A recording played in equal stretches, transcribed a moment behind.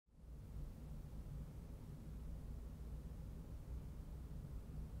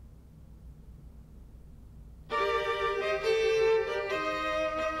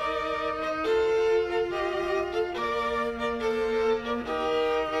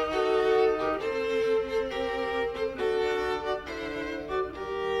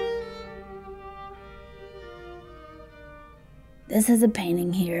This is a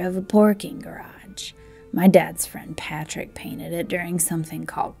painting here of a porking garage. My dad's friend Patrick painted it during something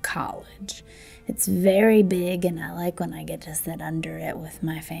called college. It's very big, and I like when I get to sit under it with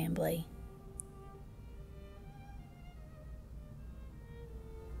my family.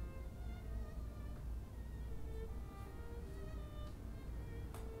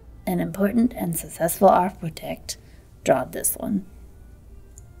 An important and successful architect drew this one.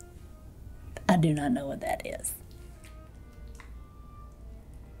 I do not know what that is.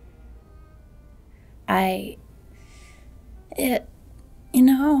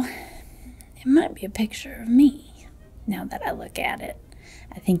 It might be a picture of me. Now that I look at it,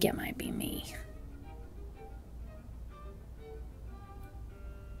 I think it might be me.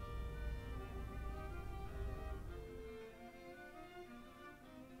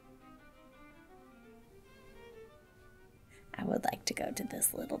 I would like to go to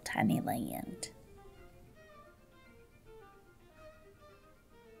this little tiny land.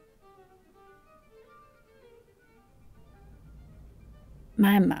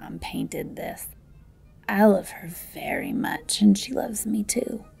 My mom painted this. I love her very much, and she loves me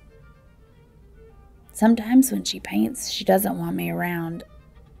too. Sometimes when she paints, she doesn't want me around.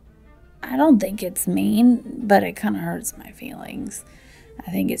 I don't think it's mean, but it kind of hurts my feelings.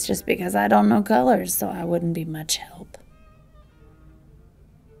 I think it's just because I don't know colors, so I wouldn't be much help.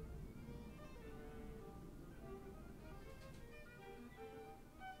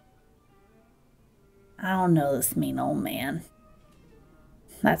 I don't know this mean old man.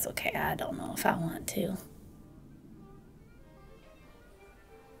 That's okay, I don't know if I want to.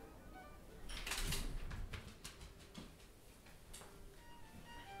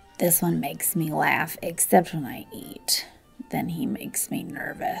 This one makes me laugh, except when I eat. Then he makes me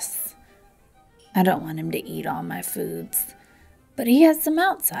nervous. I don't want him to eat all my foods. But he has some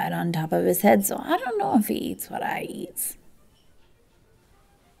outside on top of his head, so I don't know if he eats what I eat.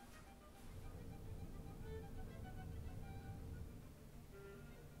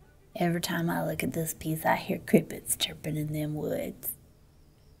 Every time I look at this piece, I hear crickets chirping in them woods.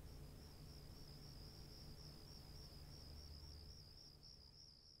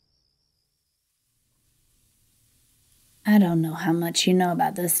 I don't know how much you know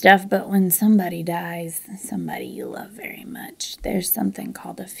about this stuff, but when somebody dies, somebody you love very much, there's something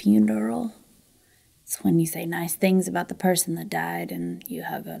called a funeral. It's when you say nice things about the person that died and you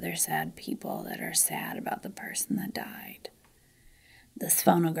hug other sad people that are sad about the person that died. This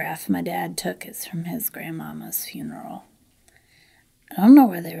phonograph my dad took is from his grandmama's funeral. I don't know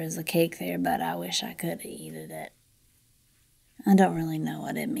where there was a cake there, but I wish I could have eaten it. I don't really know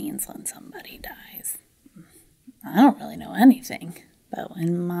what it means when somebody dies. I don't really know anything, but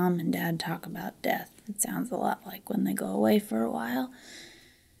when Mom and Dad talk about death, it sounds a lot like when they go away for a while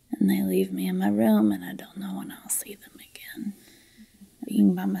and they leave me in my room and I don't know when I'll see them again.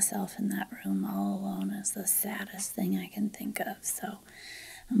 Being by myself in that room all alone is the saddest thing I can think of, so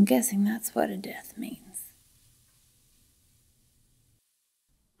I'm guessing that's what a death means.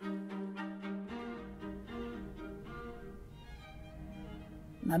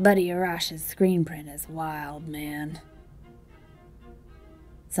 My buddy Arash's screen print is wild, man.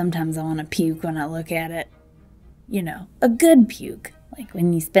 Sometimes I want to puke when I look at it. You know, a good puke. Like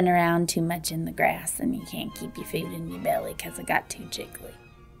when you spin around too much in the grass and you can't keep your food in your belly because it got too jiggly.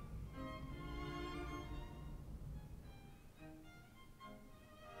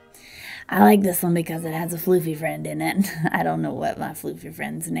 I like this one because it has a floofy friend in it. I don't know what my floofy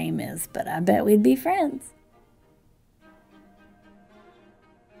friend's name is, but I bet we'd be friends.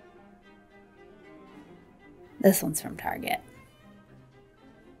 This one's from Target.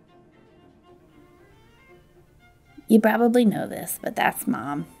 You probably know this, but that's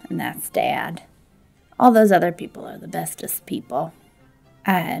Mom and that's Dad. All those other people are the bestest people.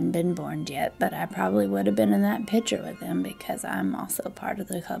 I hadn't been born yet, but I probably would have been in that picture with them because I'm also part of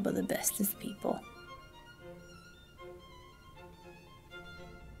the club of the bestest people.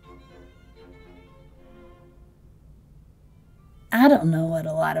 I don't know what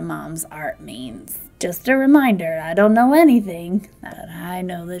a lot of Mom's art means. Just a reminder, I don't know anything, but I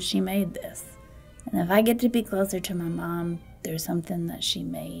know that she made this. And if I get to be closer to my mom, there's something that she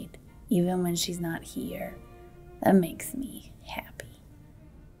made, even when she's not here, that makes me happy.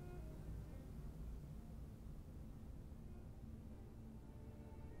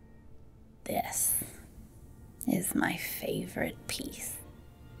 This is my favorite piece.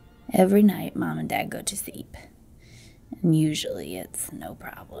 Every night, Mom and Dad go to sleep, and usually it's no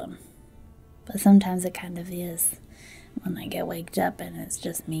problem. But sometimes it kind of is. When I get waked up and it's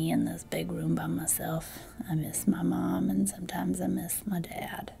just me in this big room by myself, I miss my mom and sometimes I miss my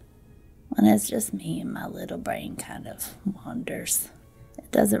dad. when it's just me and my little brain kind of wanders.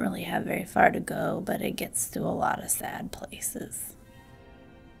 It doesn't really have very far to go, but it gets to a lot of sad places.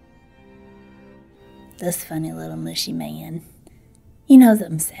 This funny little mushy man, he knows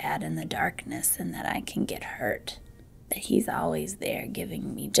I'm sad in the darkness and that I can get hurt, but he's always there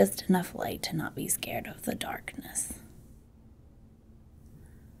giving me just enough light to not be scared of the darkness.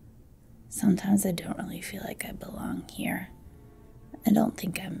 Sometimes I don't really feel like I belong here. I don't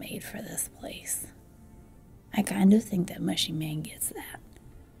think I'm made for this place. I kind of think that Mushy Man gets that.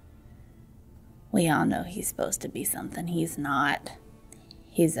 We all know he's supposed to be something he's not.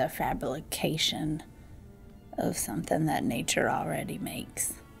 He's a fabrication of something that nature already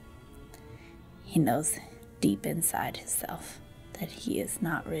makes. He knows deep inside himself that he is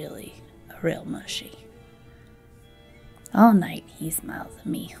not really a real Mushy. All night he smiles at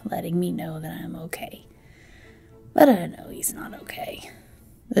me, letting me know that I'm okay. But I know he's not okay.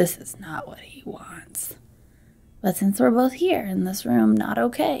 This is not what he wants. But since we're both here in this room not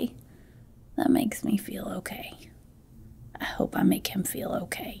okay, that makes me feel okay. I hope I make him feel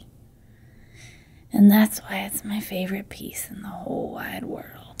okay. And that's why it's my favorite piece in the whole wide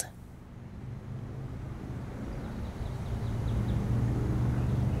world.